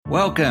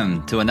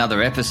Welcome to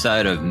another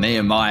episode of Me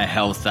and My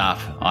Health Up.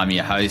 I'm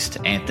your host,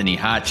 Anthony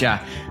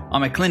Harcher.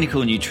 I'm a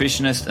clinical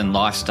nutritionist and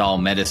lifestyle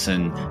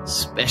medicine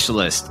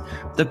specialist.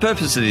 The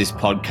purpose of this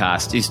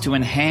podcast is to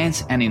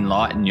enhance and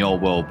enlighten your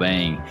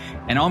well-being.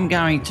 And I'm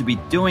going to be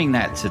doing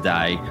that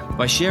today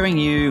by sharing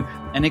you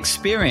an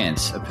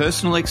experience, a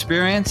personal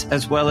experience,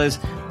 as well as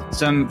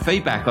some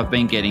feedback I've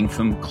been getting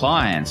from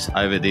clients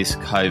over this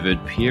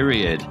COVID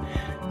period.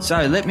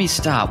 So let me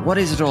start. What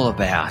is it all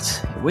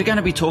about? We're going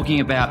to be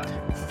talking about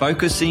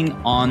focusing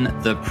on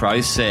the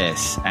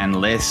process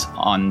and less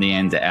on the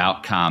end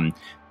outcome.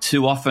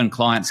 Too often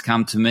clients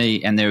come to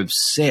me and they're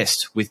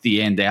obsessed with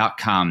the end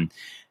outcome.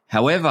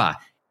 However,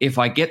 if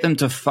I get them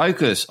to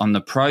focus on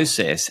the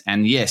process,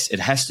 and yes, it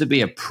has to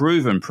be a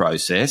proven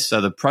process, so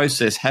the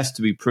process has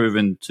to be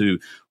proven to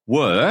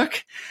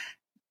work,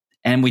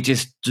 and we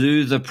just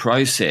do the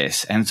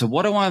process. And so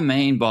what do I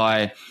mean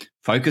by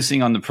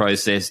focusing on the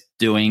process,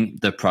 doing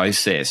the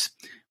process?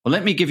 Well,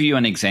 let me give you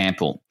an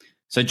example.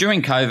 So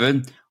during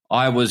COVID,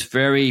 I was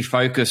very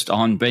focused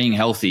on being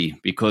healthy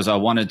because I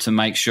wanted to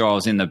make sure I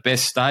was in the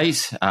best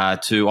state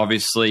to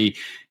obviously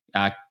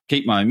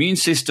keep my immune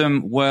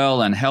system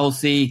well and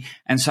healthy.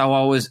 And so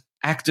I was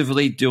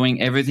actively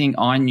doing everything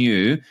I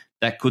knew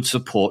that could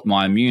support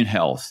my immune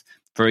health.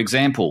 For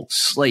example,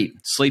 sleep.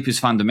 Sleep is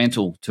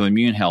fundamental to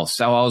immune health.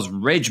 So I was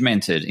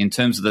regimented in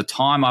terms of the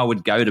time I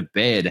would go to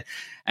bed.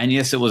 And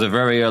yes, it was a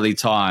very early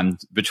time,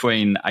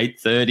 between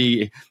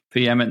 8:30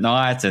 p.m. at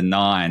night and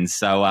 9.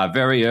 So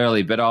very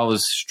early, but I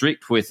was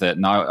strict with it.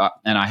 And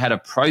I had a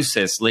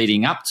process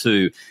leading up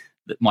to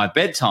my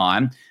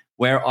bedtime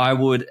where I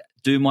would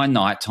do my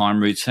nighttime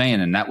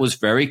routine. And that was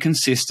very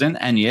consistent.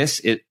 And yes,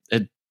 it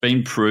had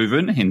been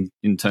proven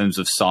in terms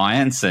of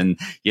science. And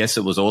yes,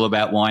 it was all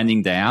about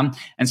winding down.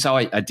 And so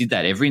I did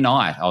that every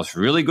night. I was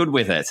really good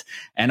with it.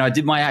 And I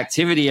did my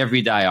activity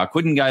every day. I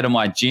couldn't go to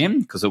my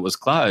gym because it was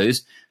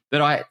closed,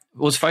 but I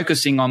was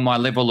focusing on my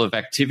level of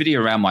activity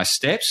around my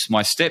steps.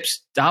 My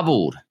steps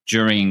doubled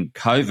during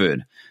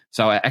COVID.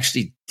 So I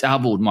actually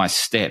doubled my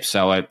steps.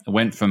 So I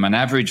went from an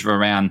average of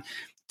around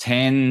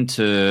 10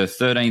 to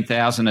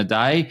 13,000 a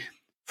day,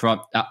 from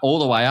all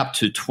the way up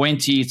to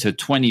 20 to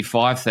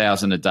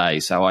 25,000 a day.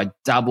 So I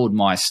doubled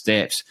my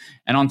steps.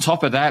 And on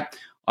top of that,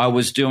 I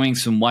was doing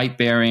some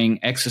weight-bearing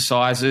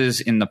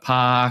exercises in the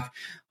park.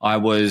 I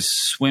was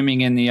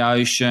swimming in the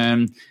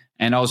ocean,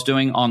 and I was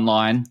doing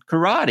online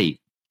karate.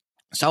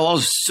 So I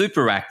was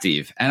super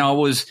active, and I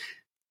was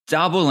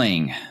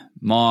doubling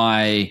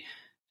my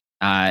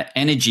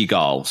energy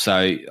goal.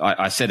 So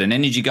I set an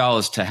energy goal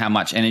as to how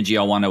much energy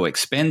I want to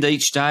expend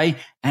each day,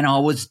 and I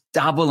was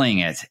doubling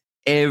it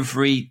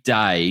every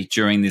day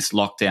during this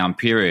lockdown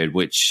period,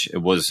 which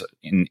was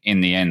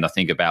in the end, I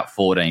think about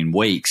 14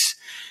 weeks.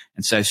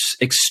 And so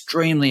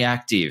extremely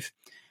active.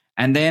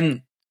 And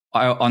then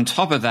on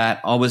top of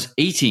that, I was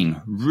eating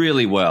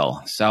really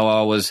well. So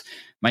I was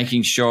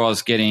making sure I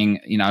was getting,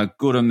 a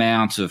good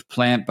amount of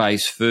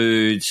plant-based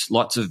foods,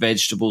 lots of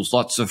vegetables,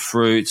 lots of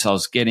fruits. I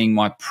was getting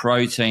my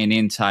protein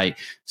intake.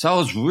 So I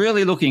was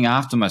really looking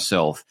after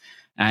myself.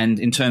 And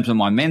in terms of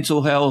my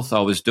mental health, I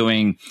was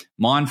doing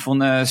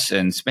mindfulness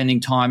and spending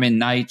time in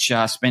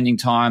nature, spending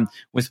time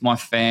with my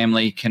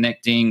family,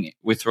 connecting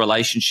with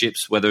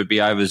relationships, whether it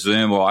be over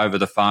Zoom or over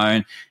the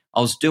phone.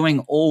 I was doing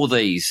all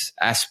these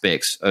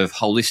aspects of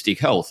holistic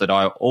health that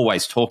I'm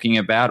always talking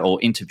about or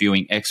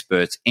interviewing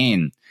experts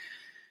in.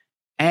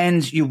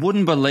 And you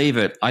wouldn't believe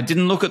it, I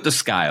didn't look at the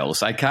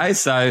scales, okay?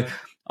 So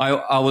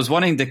I was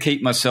wanting to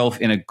keep myself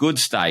in a good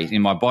state,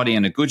 in my body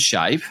in a good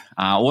shape.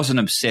 I wasn't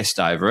obsessed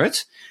over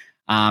it.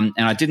 And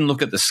I didn't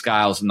look at the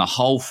scales in the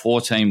whole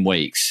 14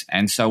 weeks.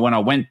 And so when I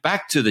went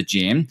back to the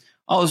gym,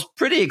 I was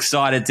pretty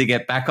excited to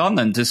get back on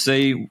them to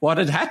see what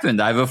had happened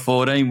over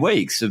 14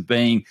 weeks of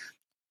being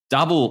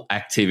double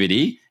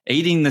activity,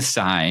 eating the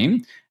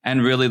same,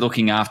 and really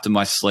looking after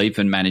my sleep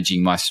and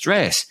managing my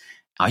stress.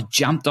 I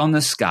jumped on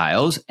the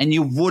scales, and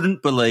you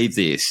wouldn't believe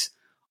this.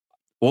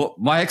 Well,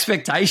 my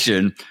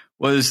expectation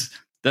was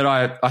that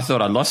I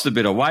thought I lost a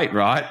bit of weight,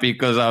 right?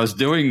 Because I was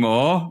doing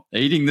more,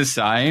 eating the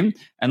same,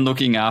 and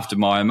looking after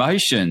my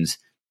emotions.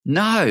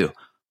 No,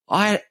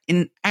 I,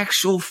 in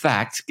actual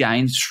fact,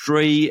 gained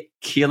 3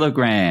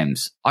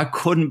 kilograms. I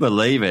couldn't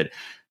believe it.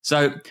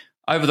 So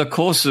over the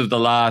course of the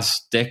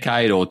last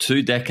decade or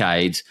 2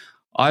 decades,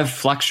 I've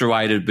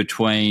fluctuated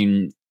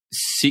between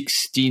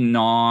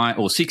 69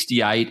 or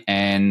 68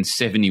 and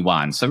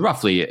 71. So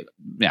roughly,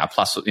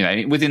 plus,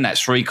 within that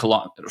 3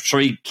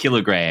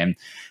 kilogram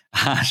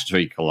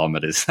 3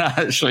 kilometers,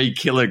 3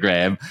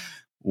 kilogram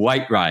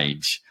weight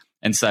range.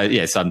 And so,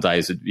 some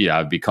days,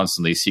 I'd be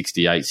constantly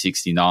 68,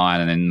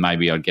 69, and then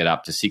maybe I'd get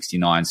up to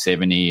 69,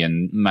 70,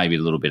 and maybe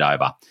a little bit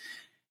over.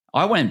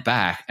 I went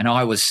back and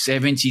I was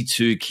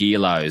 72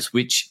 kilos,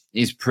 which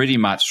is pretty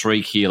much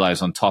 3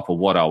 kilos on top of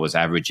what I was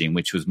averaging,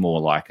 which was more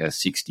like a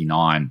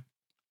 69.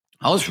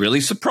 I was really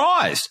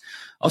surprised.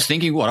 I was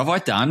thinking, what have I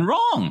done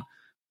wrong?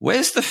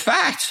 Where's the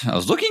fat? I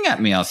was looking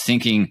at me. I was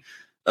thinking,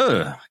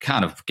 I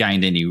can't have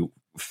gained any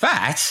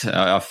fat.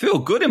 I feel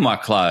good in my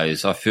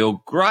clothes. I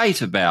feel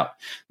great about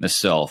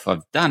myself.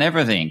 I've done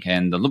everything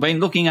and been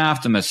looking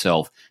after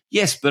myself.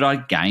 Yes, but I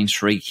gained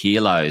 3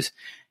 kilos.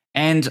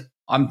 And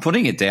I'm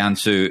putting it down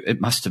to it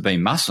must have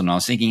been muscle. And I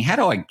was thinking, how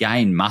do I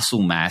gain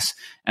muscle mass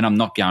and I'm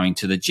not going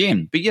to the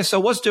gym? But yes, I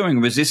was doing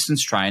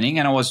resistance training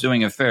and I was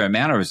doing a fair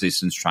amount of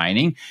resistance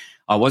training.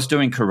 I was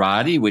doing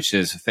karate, which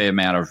there's a fair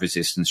amount of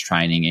resistance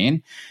training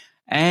in.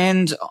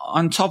 And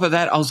on top of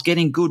that, I was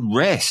getting good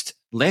rest,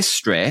 less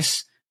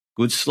stress,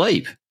 good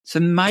sleep. So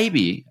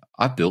maybe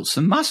I built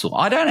some muscle.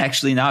 I don't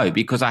actually know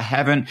because I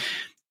haven't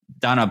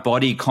done a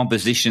body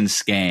composition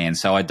scan,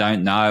 so I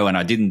don't know, and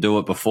I didn't do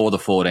it before the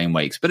 14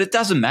 weeks. But it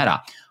doesn't matter.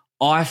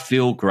 I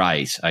feel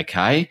great,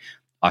 okay?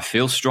 I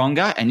feel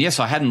stronger. And yes,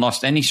 I hadn't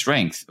lost any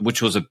strength,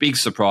 which was a big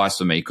surprise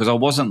to me because I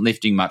wasn't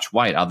lifting much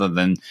weight other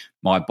than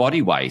my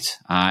body weight.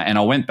 And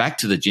I went back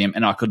to the gym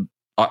and I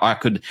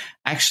could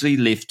actually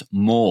lift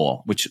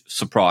more, which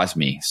surprised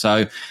me.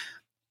 So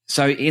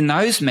in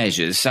those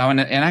measures, so in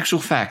actual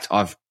fact,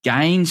 I've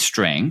gained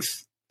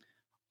strength.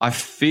 I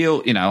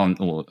feel,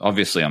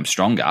 obviously I'm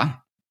stronger.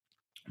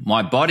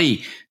 My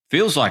body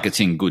feels like it's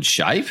in good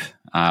shape,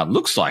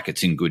 looks like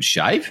it's in good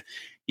shape,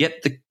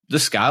 yet the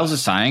scales are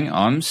saying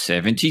I'm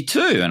 72.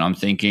 And I'm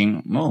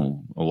thinking,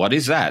 well, what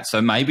is that?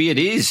 So maybe it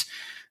is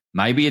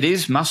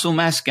muscle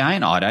mass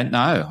gain. I don't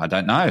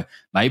know.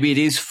 Maybe it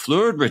is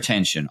fluid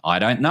retention. I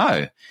don't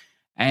know.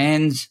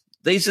 And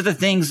these are the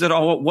things that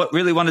I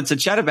really wanted to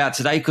chat about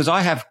today because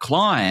I have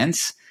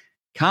clients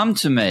come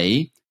to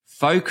me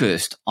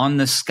focused on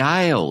the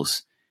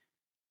scales,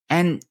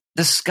 and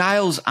the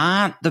scales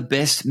aren't the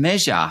best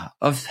measure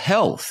of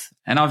health.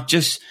 And I've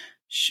just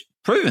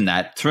proven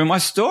that through my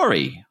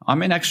story.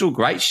 I'm in actual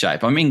great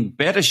shape. I'm in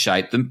better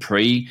shape than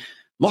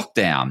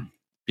pre-lockdown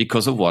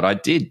because of what I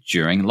did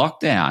during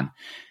lockdown.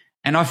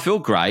 And I feel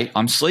great.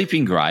 I'm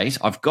sleeping great.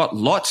 I've got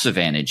lots of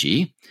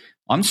energy.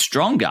 I'm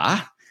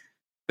stronger.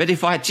 But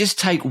if I just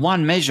take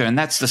one measure, and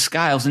that's the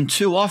scales, and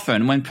too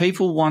often when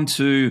people want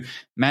to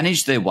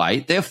manage their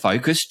weight, they're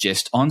focused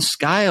just on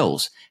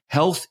scales.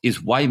 Health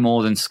is way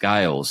more than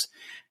scales.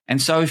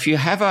 And so if you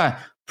have a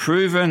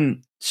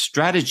proven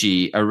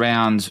strategy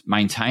around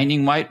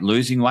maintaining weight,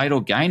 losing weight,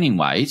 or gaining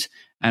weight,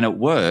 and it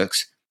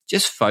works,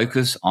 just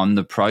focus on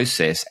the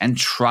process and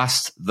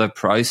trust the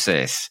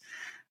process.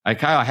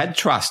 Okay, I had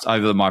trust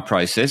over my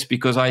process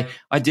because I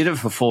did it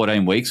for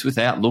 14 weeks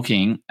without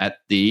looking at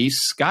the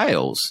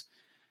scales.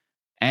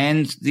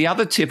 And the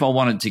other tip I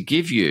wanted to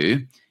give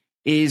you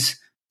is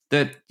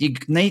that you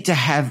need to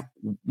have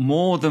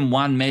more than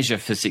one measure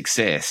for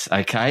success,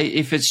 okay?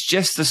 If it's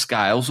just the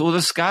scales or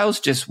the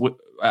scales just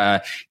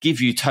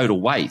give you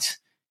total weight,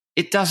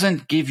 it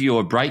doesn't give you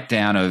a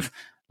breakdown of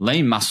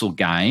lean muscle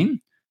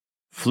gain,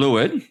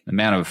 fluid,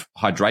 amount of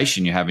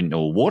hydration you have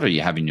or water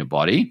you have in your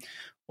body,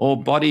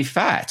 or body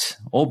fat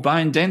or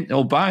bone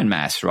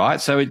mass,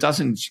 right? So it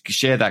doesn't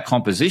share that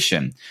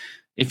composition.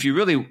 If you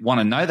really want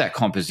to know that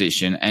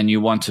composition and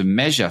you want to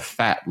measure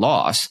fat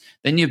loss,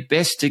 then you're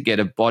best to get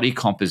a body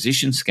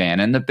composition scan,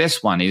 and the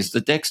best one is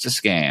the DEXA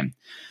scan.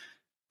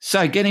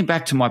 So getting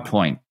back to my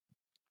point,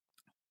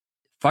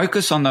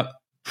 focus on the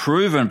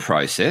proven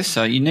process.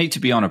 So you need to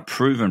be on a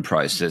proven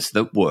process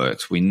that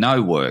works. We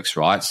know works,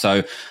 right?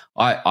 So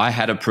I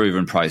had a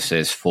proven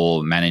process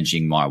for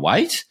managing my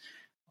weight.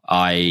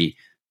 I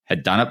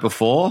had done it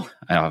before.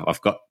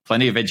 I've got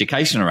plenty of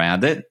education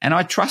around it, and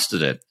I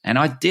trusted it. And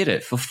I did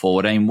it for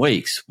 14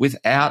 weeks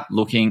without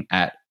looking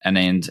at an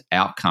end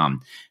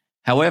outcome.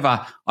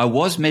 However, I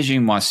was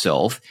measuring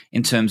myself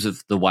in terms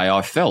of the way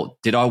I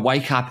felt. Did I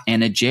wake up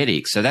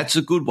energetic? So that's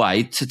a good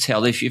way to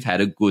tell if you've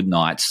had a good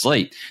night's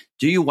sleep.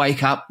 Do you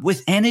wake up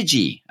with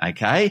energy?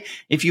 Okay.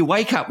 If you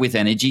wake up with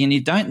energy and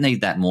you don't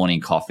need that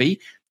morning coffee,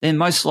 then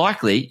most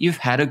likely you've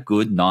had a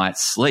good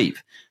night's sleep.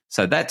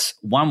 So that's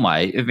one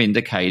way of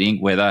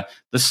indicating whether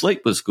the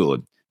sleep was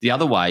good. The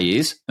other way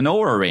is an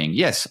Oura ring.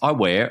 Yes, I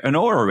wear an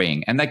Oura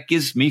ring, and that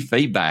gives me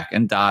feedback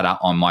and data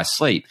on my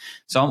sleep.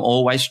 So I'm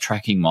always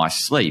tracking my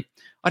sleep.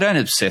 I don't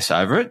obsess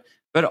over it,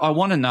 but I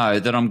want to know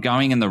that I'm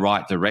going in the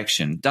right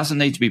direction. It doesn't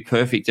need to be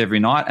perfect every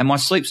night, and my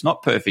sleep's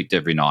not perfect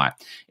every night.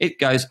 It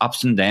goes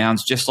ups and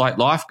downs just like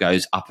life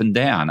goes up and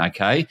down,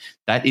 okay?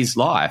 That is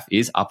life,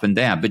 is up and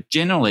down. But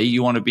generally,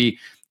 you want to be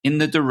in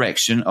the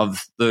direction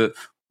of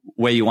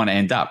where you want to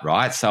end up,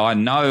 right? So I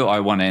know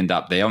I want to end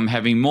up there. I'm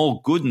having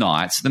more good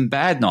nights than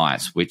bad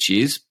nights, which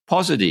is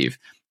positive.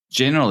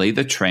 Generally,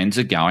 the trends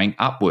are going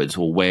upwards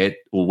or where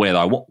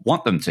I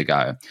want them to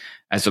go,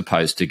 as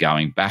opposed to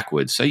going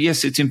backwards. So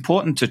yes, it's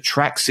important to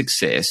track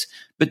success,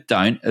 but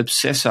don't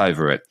obsess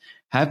over it.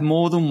 Have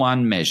more than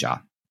one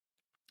measure.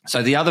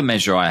 So the other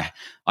measure I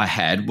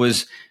had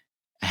was,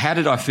 how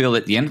did I feel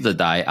at the end of the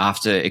day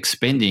after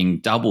expending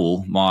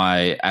double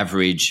my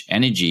average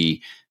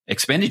energy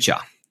expenditure?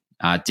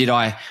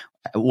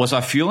 Was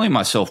I fueling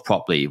myself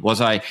properly?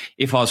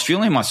 If I was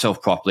fueling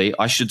myself properly,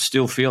 I should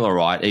still feel all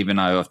right, even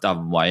though I've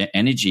doubled my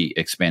energy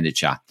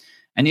expenditure.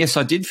 And yes,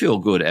 I did feel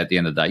good at the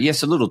end of the day.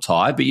 Yes, a little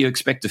tired, but you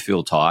expect to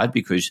feel tired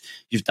because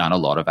you've done a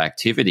lot of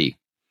activity.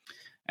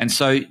 And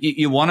so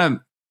you want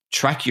to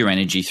track your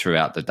energy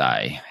throughout the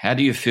day. How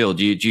do you feel?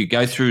 Do you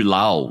go through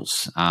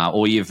lulls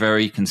or you're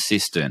very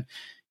consistent?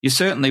 You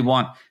certainly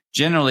want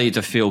generally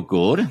to feel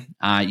good.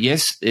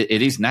 Yes,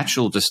 it is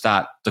natural to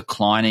start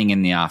declining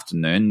in the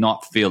afternoon,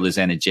 not feel as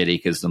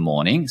energetic as the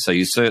morning. So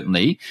you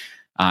certainly,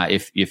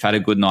 if you've had a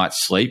good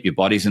night's sleep, your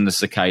body's in the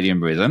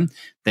circadian rhythm,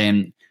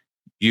 then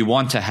you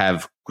want to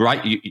have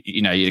great,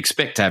 you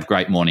expect to have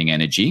great morning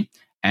energy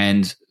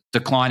and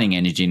declining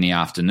energy in the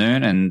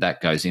afternoon, and that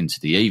goes into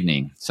the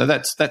evening. So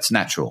that's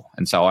natural.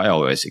 And so I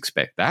always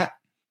expect that.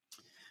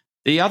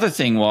 The other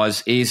thing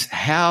is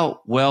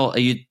how well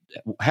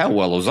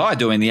was I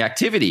doing the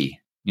activity?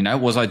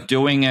 Was I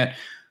doing it,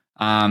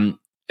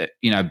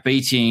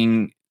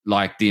 beating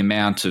like the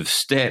amount of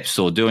steps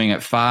or doing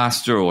it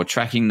faster or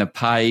tracking the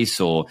pace,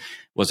 or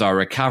was I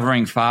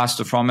recovering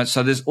faster from it?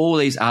 So there's all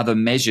these other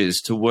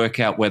measures to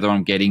work out whether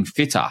I'm getting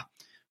fitter,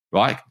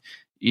 right?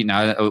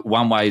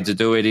 One way to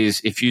do it is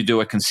if you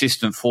do a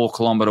consistent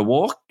 4-kilometer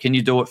walk, can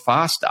you do it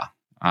faster?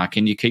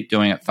 Can you keep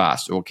doing it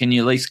faster? Or can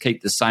you at least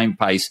keep the same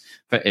pace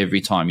for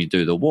every time you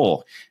do the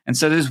walk? And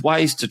so there's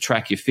ways to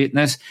track your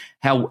fitness.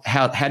 How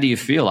do you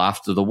feel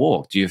after the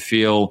walk? Do you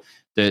feel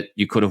that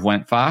you could have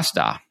went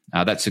faster?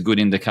 That's a good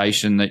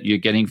indication that you're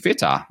getting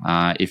fitter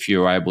if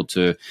you're able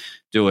to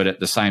do it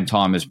at the same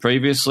time as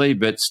previously,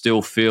 but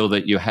still feel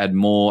that you had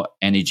more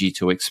energy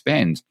to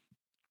expend.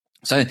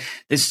 So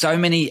there's so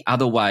many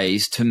other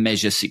ways to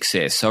measure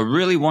success. So I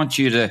really want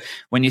you to,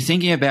 when you're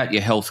thinking about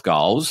your health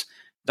goals,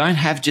 don't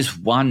have just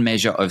one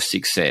measure of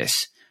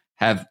success.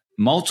 Have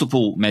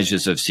multiple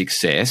measures of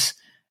success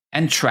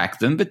and track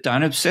them, but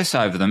don't obsess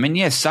over them. And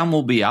yes, some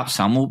will be up,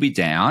 some will be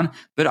down,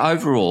 but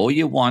overall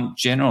you want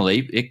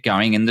generally it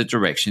going in the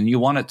direction you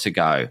want it to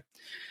go.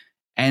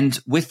 And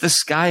with the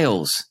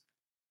scales,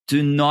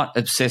 do not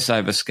obsess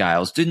over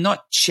scales. Do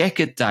not check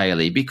it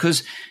daily,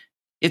 because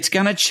it's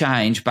going to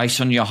change based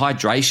on your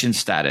hydration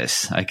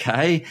status,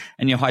 okay?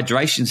 And your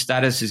hydration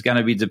status is going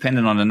to be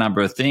dependent on a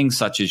number of things,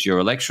 such as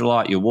your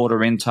electrolyte, your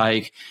water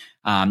intake,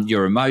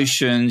 your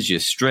emotions, your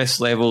stress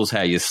levels,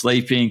 how you're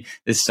sleeping.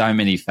 There's so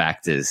many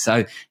factors.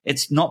 So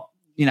it's not,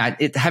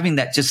 having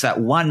that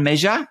one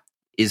measure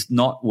is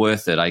not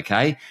worth it,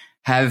 okay?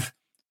 Have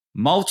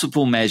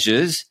multiple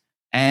measures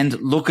and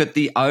look at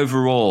the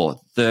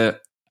overall,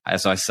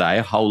 as I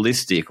say,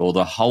 holistic or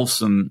the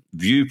wholesome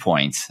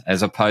viewpoint,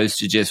 as opposed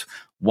to just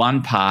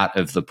one part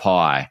of the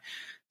pie.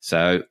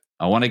 So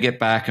I want to get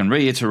back and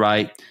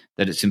reiterate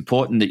that it's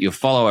important that you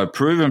follow a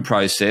proven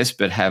process,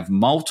 but have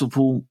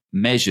multiple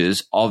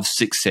measures of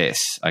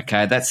success.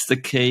 Okay, that's the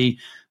key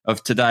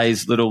of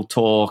today's little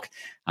talk.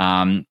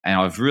 And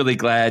I'm really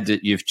glad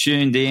that you've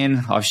tuned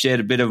in. I've shared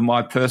a bit of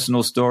my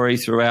personal story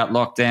throughout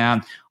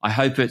lockdown. I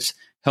hope it's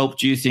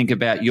helped you think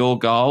about your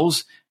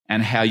goals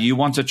and how you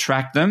want to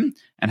track them,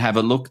 and have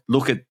a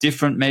look at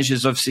different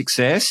measures of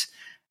success,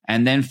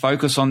 and then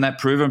focus on that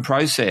proven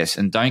process,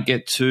 and don't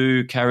get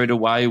too carried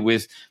away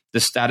with the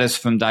status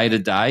from day to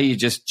day. You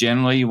just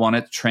generally want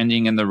it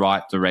trending in the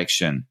right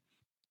direction.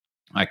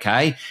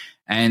 Okay.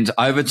 And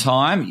over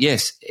time,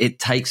 yes, it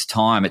takes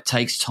time. It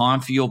takes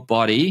time for your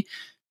body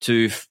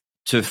to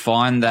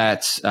find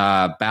that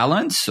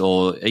balance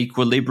or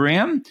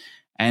equilibrium,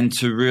 and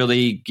to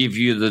really give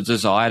you the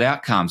desired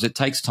outcomes. It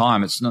takes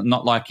time. It's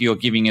not like you're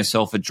giving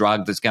yourself a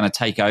drug that's going to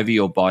take over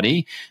your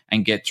body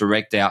and get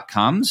direct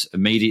outcomes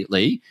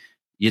immediately.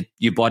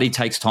 Your body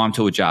takes time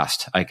to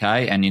adjust,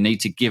 okay? And you need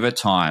to give it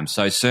time.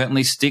 So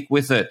certainly stick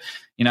with it,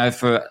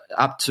 for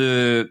up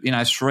to,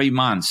 3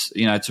 months,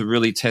 to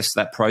really test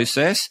that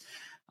process.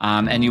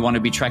 And you want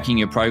to be tracking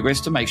your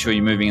progress to make sure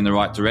you're moving in the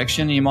right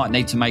direction. You might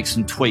need to make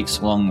some tweaks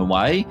along the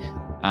way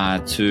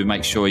to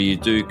make sure you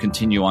do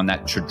continue on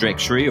that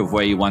trajectory of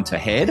where you want to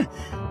head.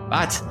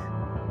 But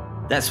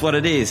that's what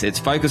it is. It's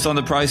focus on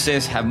the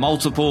process, have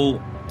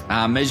multiple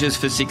measures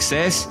for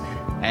success,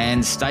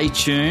 and stay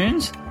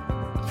tuned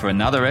for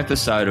another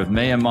episode of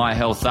Me and My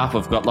Health Up.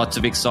 I've got lots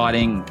of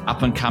exciting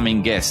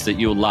up-and-coming guests that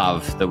you'll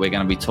love, that we're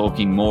going to be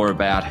talking more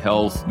about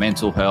health,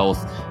 mental health,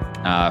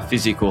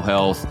 physical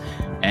health.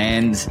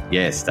 And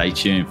stay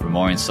tuned for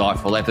more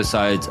insightful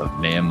episodes of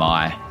Me and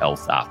My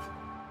Health Up.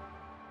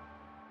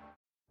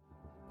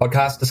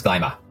 Podcast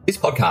disclaimer. This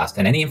podcast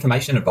and any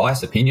information,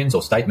 advice, opinions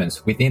or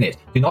statements within it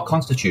do not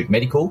constitute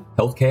medical,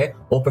 healthcare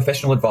or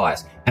professional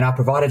advice and are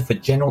provided for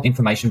general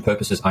information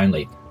purposes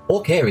only.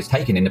 All care is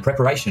taken in the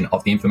preparation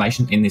of the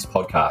information in this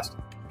podcast.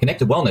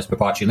 Connected Wellness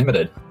Proprietary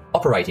Limited,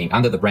 operating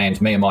under the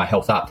brand Me and My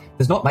Health Up,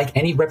 does not make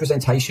any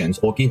representations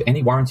or give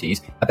any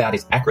warranties about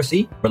its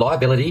accuracy,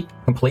 reliability,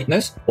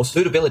 completeness, or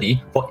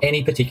suitability for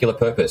any particular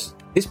purpose.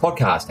 This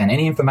podcast and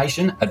any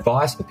information,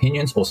 advice,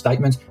 opinions, or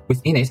statements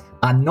within it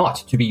are not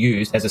to be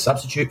used as a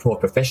substitute for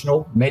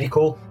professional,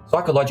 medical,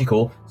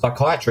 psychological,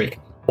 psychiatric,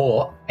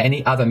 or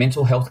any other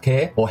mental health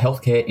care or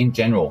healthcare in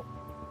general.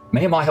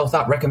 Me and My Health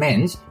Up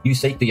recommends you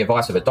seek the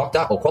advice of a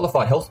doctor or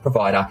qualified health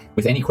provider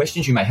with any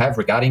questions you may have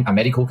regarding a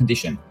medical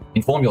condition.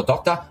 Inform your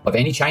doctor of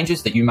any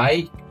changes that you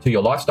may to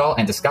your lifestyle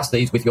and discuss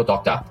these with your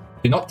doctor.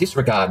 Do not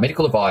disregard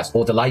medical advice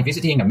or delay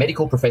visiting a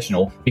medical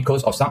professional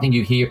because of something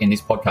you hear in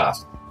this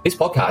podcast. This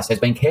podcast has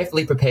been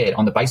carefully prepared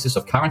on the basis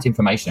of current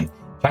information.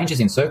 Changes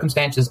in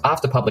circumstances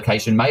after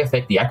publication may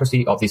affect the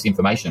accuracy of this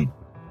information.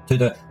 To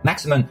the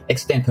maximum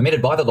extent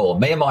permitted by the law,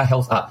 Me and My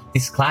Health Up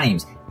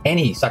disclaims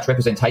any such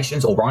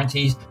representations or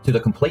warranties to the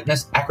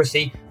completeness,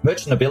 accuracy,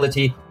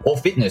 merchantability, or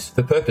fitness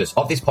for purpose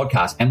of this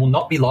podcast and will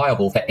not be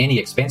liable for any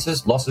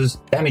expenses, losses,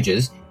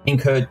 damages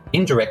incurred,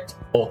 indirect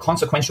or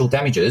consequential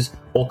damages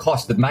or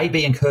costs that may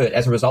be incurred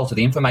as a result of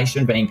the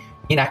information being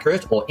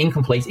inaccurate or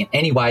incomplete in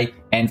any way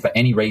and for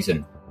any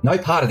reason. No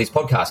part of this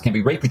podcast can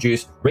be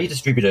reproduced,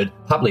 redistributed,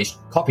 published,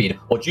 copied,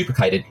 or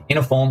duplicated in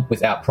a form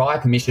without prior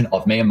permission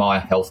of Me and My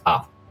Health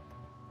Up.